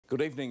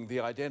Good evening.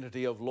 The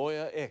identity of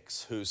lawyer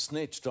X, who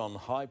snitched on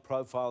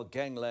high-profile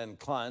Gangland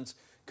clients,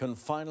 can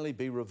finally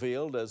be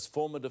revealed as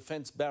former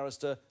defence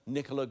barrister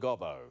Nicola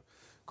Gobbo.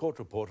 Court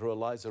reporter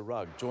Eliza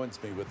Rugg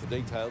joins me with the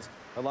details.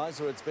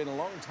 Eliza, it's been a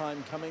long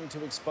time coming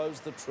to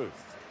expose the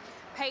truth.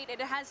 Pete,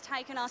 it has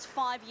taken us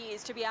 5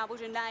 years to be able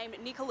to name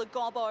Nicola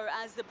Gobbo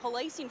as the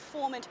police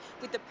informant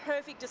with the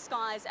perfect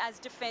disguise as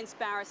defence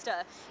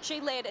barrister.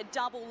 She led a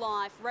double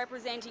life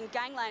representing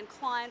Gangland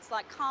clients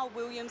like Carl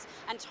Williams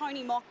and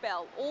Tony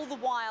Mockbell, all the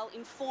while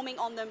informing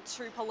on them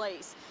to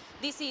police.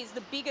 This is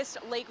the biggest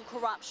legal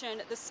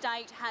corruption the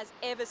state has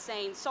ever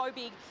seen. So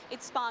big,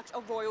 it sparked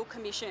a royal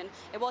commission.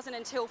 It wasn't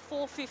until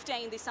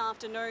 4:15 this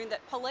afternoon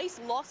that police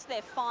lost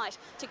their fight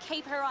to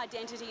keep her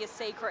identity a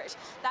secret.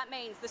 That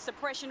means the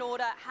suppression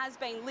order has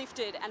been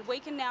lifted and we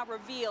can now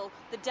reveal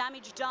the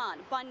damage done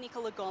by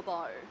Nicola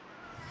Gobbo.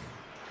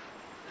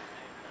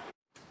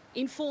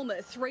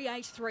 Informer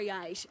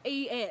 3838,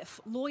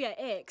 EF, lawyer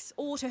X,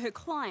 or to her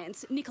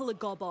clients, Nicola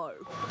Gobbo.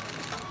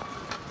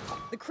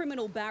 The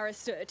criminal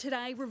barrister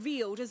today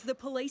revealed as the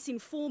police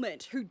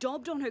informant who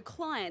dobbed on her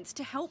clients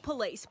to help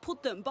police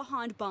put them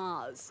behind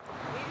bars.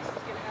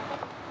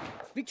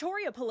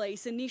 Victoria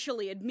Police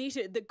initially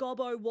admitted that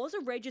Gobbo was a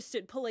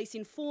registered police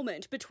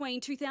informant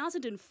between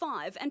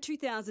 2005 and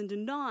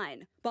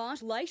 2009,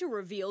 but later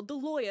revealed the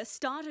lawyer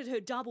started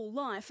her double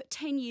life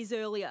 10 years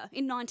earlier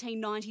in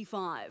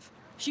 1995.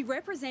 She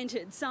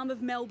represented some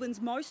of Melbourne's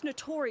most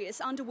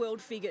notorious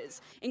underworld figures,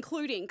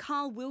 including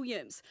Carl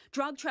Williams,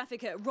 drug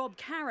trafficker Rob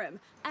Karam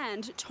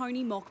and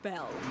Tony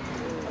Mockbell.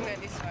 I'm going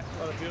this way.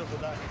 What a beautiful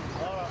day.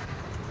 All right.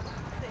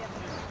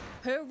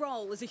 Her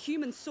role as a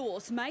human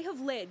source may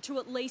have led to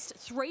at least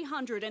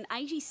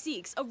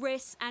 386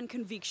 arrests and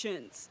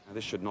convictions. Now,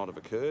 this should not have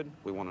occurred.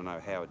 We want to know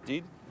how it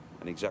did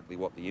and exactly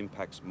what the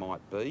impacts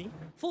might be.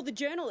 For the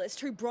journalist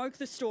who broke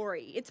the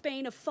story, it's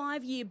been a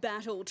 5-year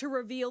battle to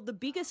reveal the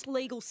biggest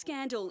legal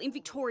scandal in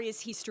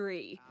Victoria's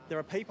history. There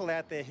are people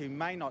out there who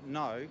may not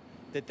know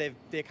that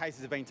their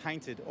cases have been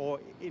tainted, or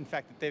in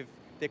fact that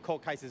their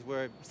court cases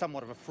were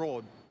somewhat of a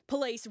fraud.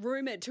 Police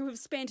rumoured to have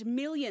spent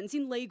millions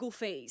in legal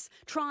fees,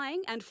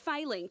 trying and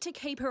failing to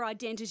keep her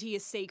identity a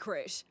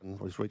secret.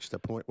 We've reached a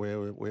point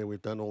where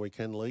we've done all we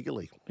can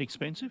legally.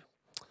 Expensive?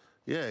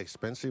 Yeah,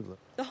 expensive.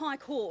 The High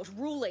Court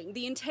ruling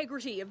the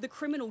integrity of the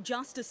criminal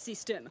justice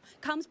system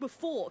comes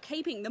before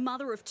keeping the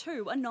mother of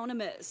two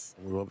anonymous.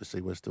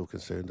 We're still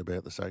concerned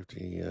about the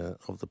safety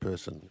of the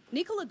person.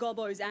 Nicola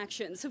Gobbo's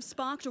actions have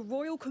sparked a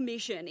royal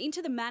commission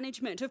into the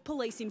management of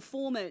police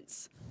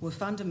informants. Were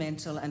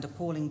fundamental and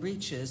appalling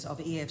breaches of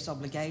EF's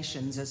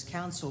obligations as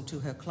counsel to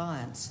her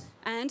clients.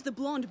 And the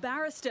blonde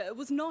barrister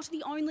was not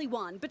the only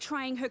one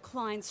betraying her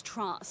client's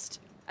trust.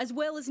 As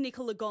well as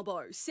Nicola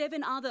Gobbo,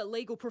 7 other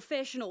legal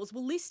professionals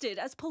were listed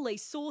as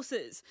police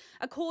sources.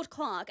 A court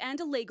clerk and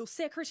a legal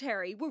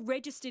secretary were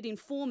registered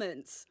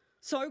informants.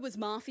 So was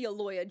mafia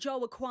lawyer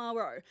Joe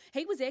Aquaro.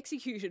 He was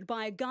executed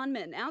by a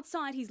gunman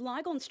outside his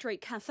Lygon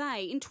Street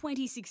cafe in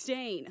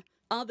 2016.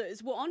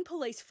 Others were on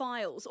police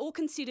files or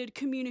considered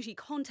community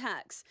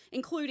contacts,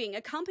 including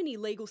a company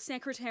legal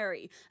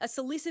secretary, a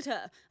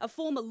solicitor, a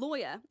former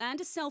lawyer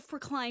and a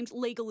self-proclaimed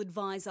legal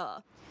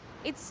advisor.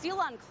 It's still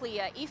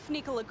unclear if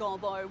Nicola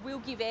Gobbo will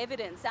give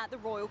evidence at the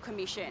Royal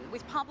Commission,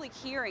 with public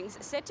hearings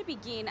set to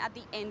begin at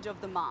the end of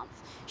the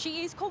month.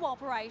 She is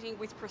cooperating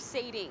with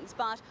proceedings,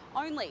 but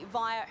only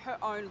via her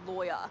own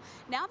lawyer.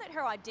 Now that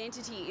her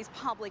identity is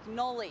public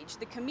knowledge,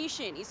 the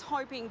Commission is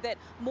hoping that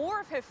more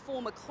of her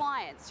former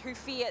clients who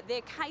fear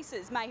their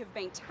cases may have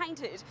been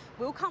tainted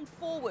will come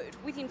forward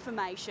with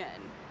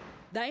information.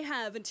 They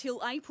have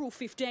until April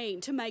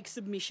 15 to make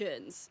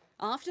submissions.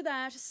 After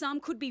that, some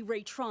could be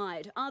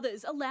retried,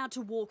 others allowed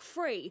to walk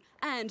free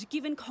and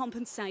given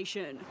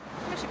compensation.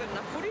 I've actually got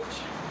enough footage.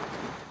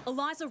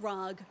 Eliza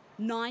Rugg,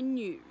 9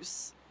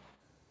 News.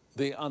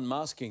 The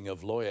unmasking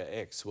of lawyer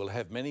X will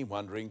have many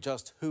wondering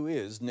just who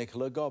is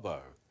Nicola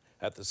Gobbo.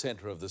 At the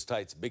centre of the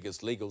state's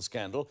biggest legal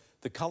scandal,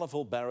 the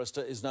colourful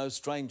barrister is no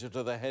stranger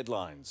to the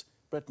headlines.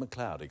 Brett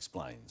McLeod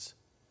explains.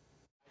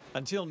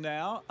 Until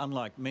now,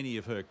 unlike many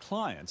of her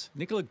clients,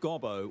 Nicola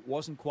Gobbo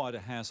wasn't quite a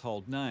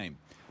household name.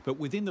 But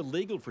within the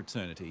legal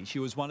fraternity, she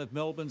was one of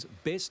Melbourne's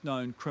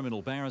best-known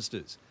criminal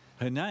barristers.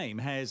 Her name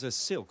has a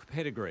silk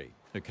pedigree.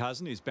 Her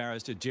cousin is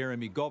barrister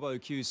Jeremy Gobbo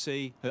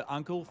QC, her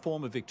uncle,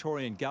 former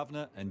Victorian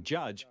Governor and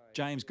Judge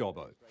James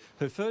Gobbo.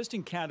 Her first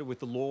encounter with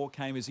the law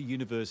came as a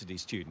university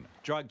student,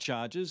 drug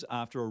charges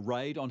after a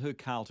raid on her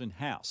Carlton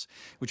house,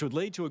 which would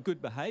lead to a good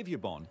behaviour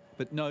bond,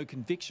 but no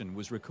conviction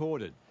was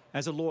recorded.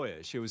 As a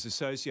lawyer, she was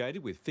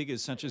associated with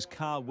figures such as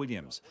Carl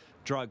Williams,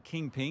 drug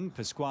kingpin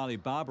Pasquale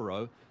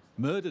Barbaro,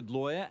 murdered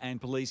lawyer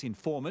and police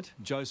informant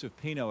Joseph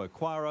Pino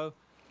Aquaro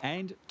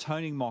and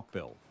Tony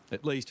Mockbell,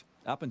 at least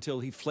up until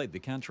he fled the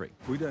country.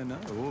 We don't know.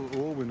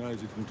 All we know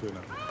is he didn't turn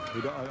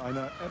up. I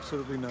know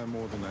absolutely no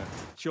more than that.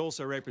 She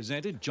also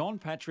represented John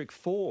Patrick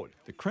Ford,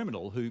 the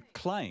criminal who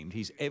claimed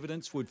his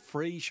evidence would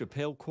free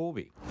Schapelle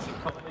Corby.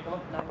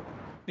 No.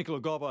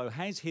 Nicola Gobbo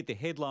has hit the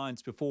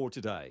headlines before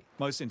today,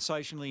 most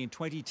sensationally in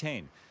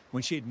 2010,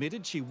 when she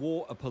admitted she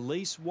wore a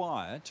police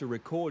wire to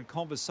record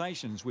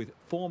conversations with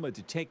former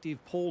detective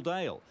Paul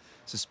Dale,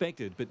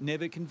 suspected but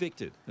never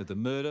convicted of the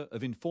murder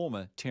of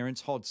informer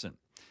Terence Hodson.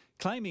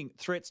 Claiming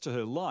threats to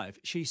her life,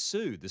 she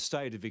sued the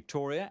state of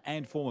Victoria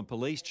and former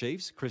police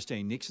chiefs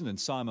Christine Nixon and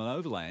Simon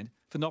Overland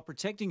for not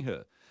protecting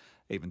her,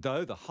 even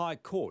though the High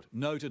Court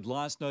noted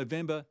last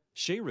November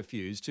she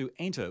refused to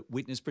enter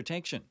witness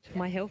protection.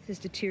 My health has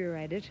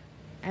deteriorated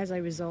as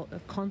a result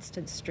of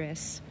constant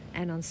stress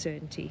and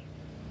uncertainty.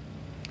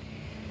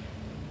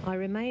 I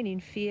remain in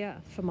fear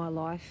for my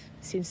life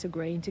since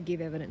agreeing to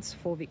give evidence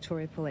for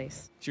Victoria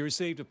Police. She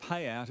received a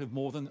payout of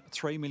more than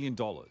 $3 million.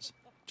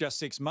 Just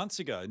 6 months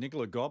ago,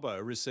 Nicola Gobbo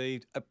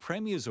received a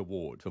Premier's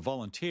Award for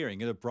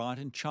volunteering at a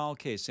Brighton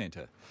childcare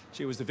centre.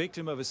 She was the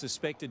victim of a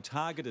suspected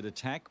targeted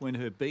attack when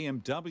her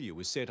BMW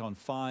was set on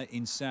fire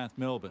in South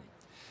Melbourne.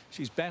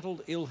 She's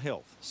battled ill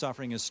health,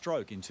 suffering a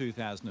stroke in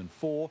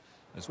 2004,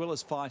 as well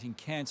as fighting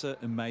cancer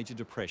and major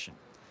depression.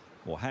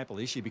 More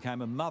happily, she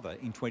became a mother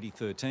in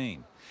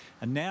 2013.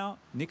 And now,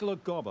 Nicola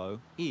Gobbo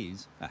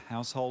is a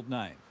household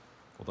name,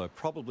 although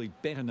probably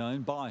better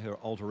known by her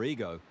alter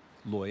ego,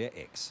 Lawyer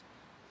X.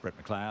 Brett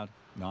McLeod,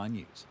 9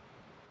 News.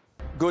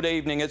 Good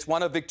evening. It's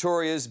one of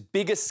Victoria's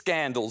biggest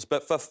scandals,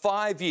 but for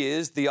 5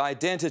 years, the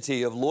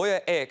identity of Lawyer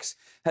X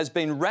has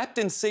been wrapped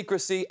in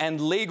secrecy and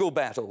legal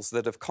battles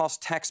that have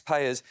cost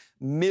taxpayers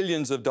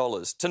millions of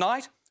dollars.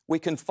 Tonight, we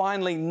can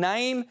finally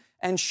name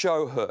and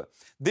show her.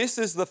 This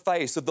is the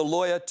face of the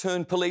lawyer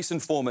turned police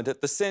informant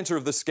at the centre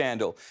of the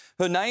scandal.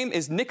 Her name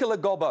is Nicola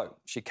Gobbo.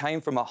 She came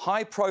from a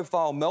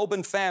high-profile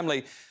Melbourne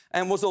family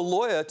and was a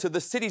lawyer to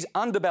the city's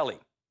underbelly,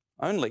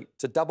 only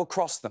to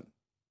double-cross them.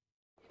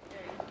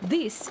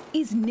 This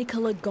is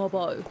Nicola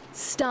Gobbo,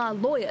 star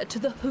lawyer to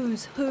the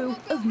who's who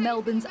of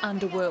Melbourne's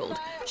underworld.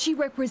 She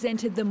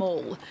represented them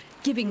all,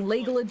 giving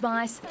legal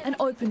advice and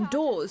opened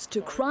doors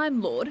to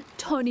crime lord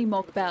Tony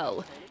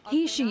Mockbell.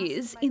 Here she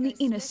is in the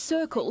inner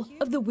circle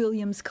of the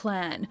Williams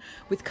clan,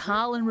 with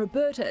Carl and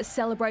Roberta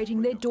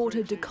celebrating their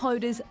daughter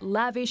Dakota's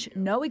lavish,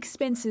 no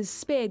expenses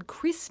spared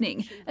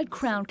christening at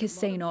Crown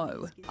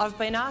Casino. I've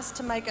been asked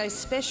to make a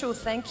special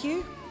thank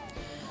you,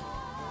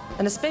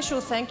 and a special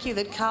thank you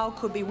that Carl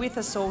could be with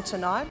us all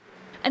tonight.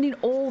 And in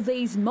all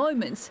these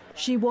moments,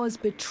 she was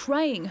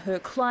betraying her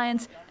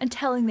clients and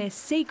telling their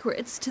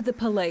secrets to the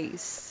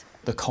police.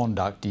 The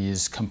conduct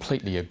is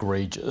completely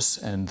egregious,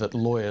 and that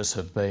lawyers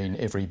have been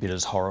every bit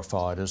as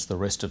horrified as the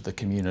rest of the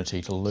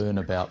community to learn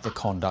about the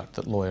conduct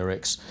that Lawyer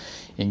X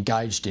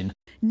engaged in.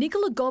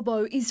 Nicola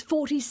Gobbo is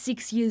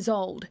 46 years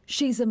old.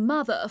 She's a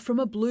mother from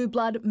a blue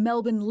blood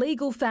Melbourne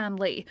legal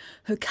family.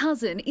 Her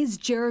cousin is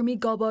Jeremy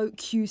Gobbo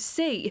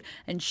QC,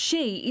 and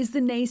she is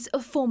the niece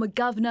of former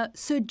Governor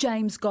Sir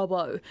James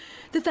Gobbo.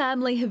 The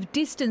family have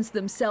distanced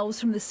themselves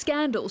from the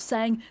scandal,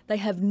 saying they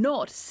have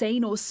not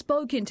seen or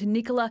spoken to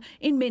Nicola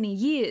in many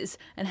years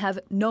and have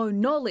no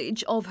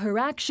knowledge of her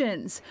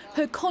actions.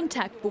 Her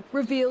contact book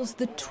reveals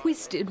the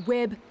twisted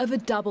web of a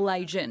double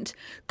agent.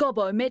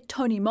 Gobbo met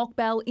Tony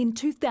Mockbell in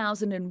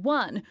 2001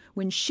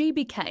 when she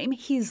became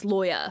his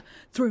lawyer.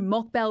 Through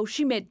Mockbell,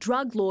 she met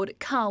drug lord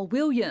Carl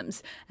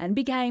Williams and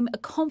became a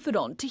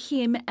confidant to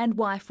him and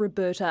wife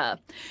Roberta.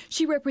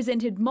 She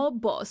represented mob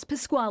boss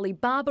Pasquale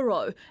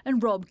Barbaro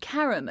and Rob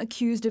Karam,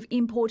 accused of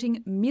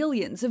importing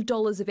millions of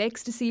dollars of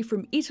ecstasy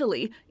from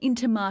Italy in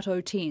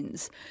tomato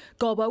tins.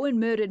 Gobbo and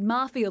murdered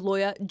mafia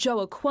lawyer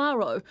Joe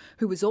Aquaro,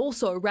 who was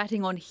also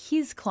ratting on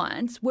his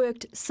clients,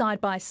 worked side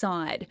by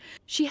side.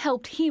 She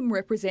helped him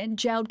represent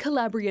jailed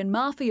Calabrian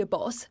mafia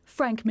boss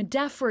Frank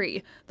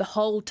Medafri. The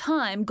whole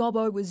time,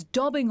 Gobbo was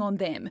dobbing on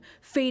them,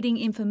 feeding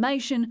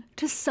information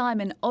to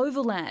Simon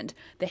Overland,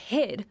 the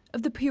head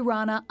of the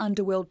Piranha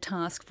Underworld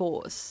Task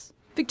Force.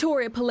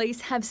 Victoria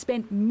Police have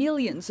spent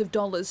millions of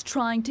dollars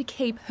trying to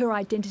keep her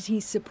identity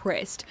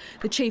suppressed,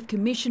 the Chief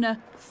Commissioner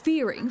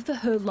fearing for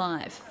her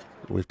life.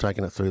 We've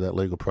taken it through that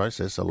legal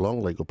process, a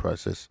long legal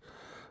process,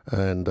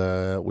 and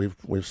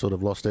we've sort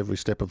of lost every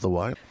step of the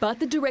way. But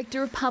the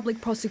Director of Public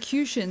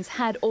Prosecutions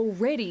had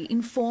already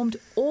informed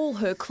all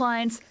her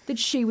clients that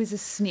she was a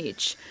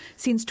snitch.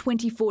 Since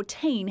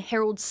 2014,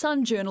 Herald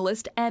Sun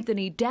journalist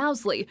Anthony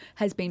Dowsley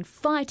has been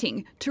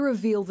fighting to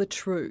reveal the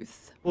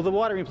truth. Well, the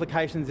wider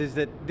implications is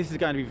that this is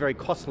going to be very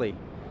costly.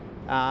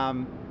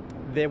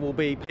 There will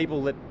be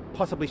people that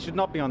possibly should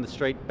not be on the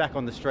street back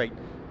on the street.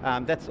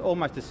 That's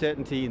almost a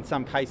certainty in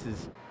some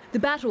cases. The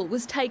battle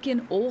was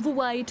taken all the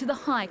way to the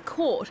High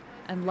Court,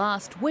 and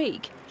last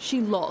week she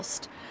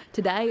lost.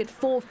 Today at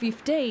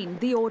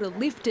 4:15, the order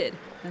lifted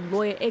and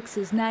Lawyer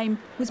X's name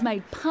was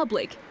made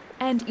public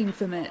and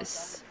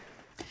infamous.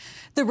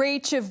 The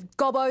reach of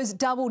Gobbo's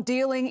double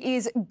dealing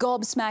is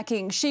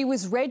gobsmacking. She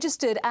was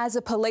registered as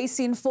a police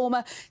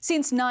informer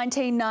since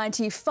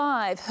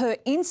 1995. Her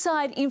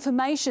inside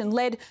information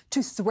led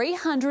to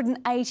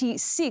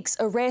 386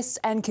 arrests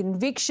and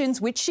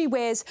convictions, which she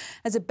wears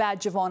as a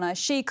badge of honour.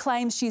 She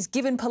claims she's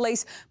given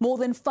police more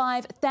than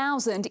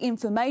 5,000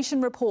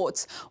 information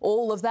reports.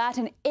 All of that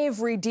and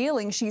every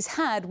dealing she's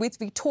had with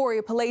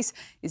Victoria Police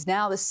is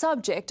now the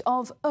subject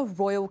of a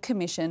royal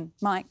commission.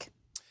 Mike.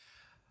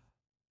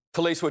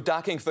 Police were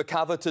ducking for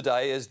cover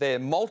today as their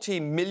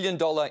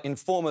multi-million-dollar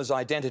informer's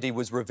identity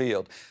was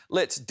revealed.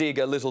 Let's dig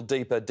a little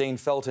deeper. Dean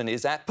Felton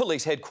is at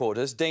police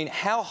headquarters. Dean,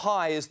 how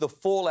high is the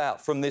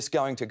fallout from this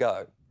going to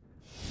go?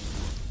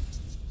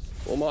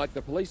 Well, Mike,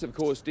 the police, of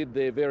course, did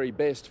their very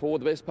best for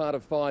the best part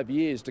of 5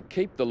 years to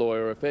keep the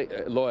Lawyer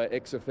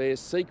X affair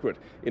secret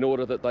in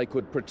order that they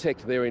could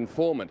protect their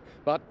informant.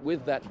 But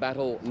with that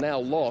battle now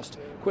lost,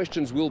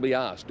 questions will be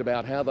asked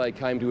about how they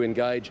came to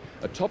engage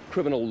a top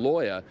criminal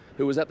lawyer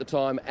who was at the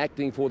time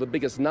acting for the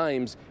biggest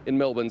names in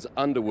Melbourne's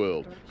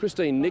underworld.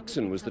 Christine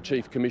Nixon was the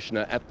Chief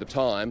Commissioner at the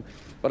time,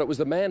 but it was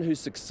the man who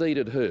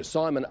succeeded her,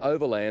 Simon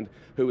Overland,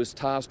 who was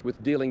tasked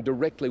with dealing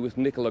directly with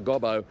Nicola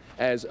Gobbo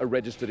as a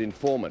registered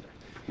informant.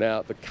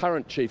 Now, the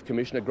current Chief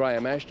Commissioner,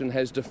 Graham Ashton,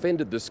 has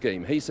defended the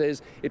scheme. He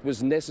says it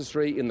was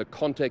necessary in the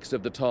context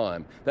of the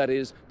time, that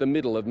is, the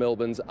middle of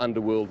Melbourne's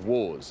underworld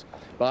wars.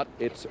 But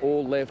it's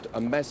all left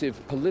a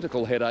massive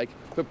political headache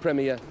for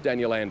Premier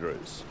Daniel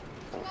Andrews.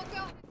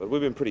 But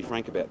we've been pretty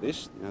frank about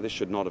this. This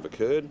should not have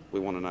occurred. We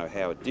want to know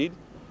how it did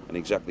and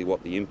exactly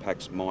what the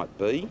impacts might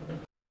be.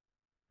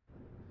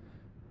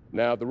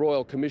 Now, the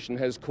Royal Commission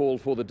has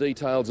called for the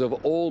details of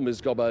all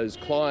Ms Gobbo's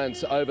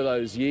clients over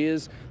those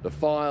years, the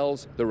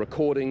files, the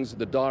recordings,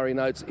 the diary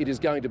notes. It is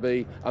going to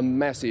be a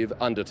massive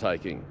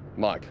undertaking.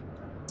 Mike.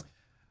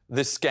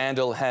 This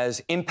scandal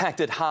has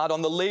impacted hard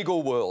on the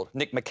legal world.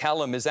 Nick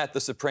McCallum is at the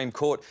Supreme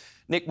Court.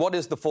 Nick, what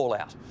is the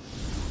fallout?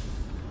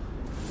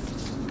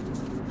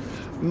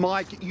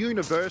 Mike,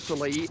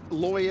 universally,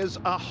 lawyers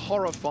are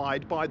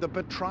horrified by the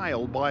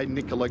betrayal by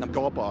Nicola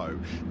Gobbo.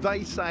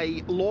 They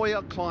say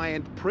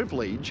lawyer-client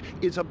privilege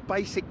is a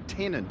basic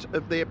tenet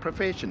of their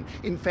profession.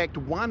 In fact,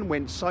 one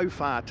went so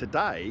far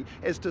today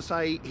as to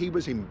say he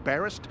was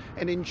embarrassed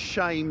and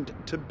ashamed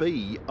to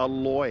be a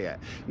lawyer.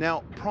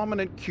 Now,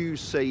 prominent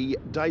QC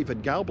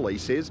David Galbley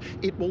says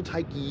it will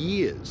take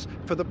years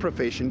for the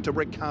profession to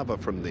recover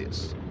from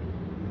this.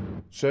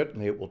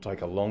 Certainly it will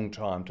take a long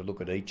time to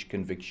look at each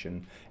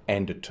conviction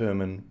and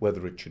determine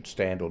whether it should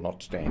stand or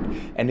not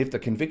stand. And if the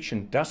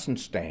conviction doesn't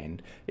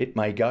stand, it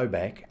may go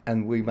back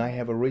and we may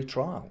have a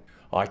retrial.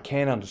 I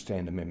can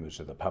understand the members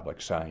of the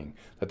public saying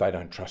that they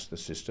don't trust the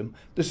system.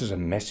 This is a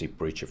massive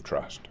breach of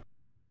trust.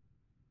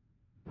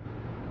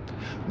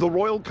 The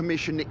Royal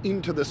Commission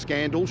into the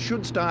scandal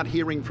should start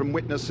hearing from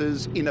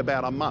witnesses in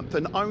about a month,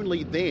 and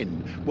only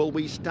then will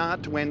we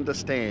start to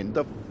understand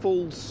the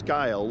full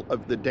scale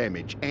of the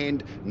damage,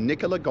 and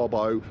Nicola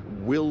Gobbo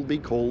will be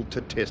called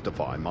to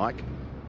testify. Mike.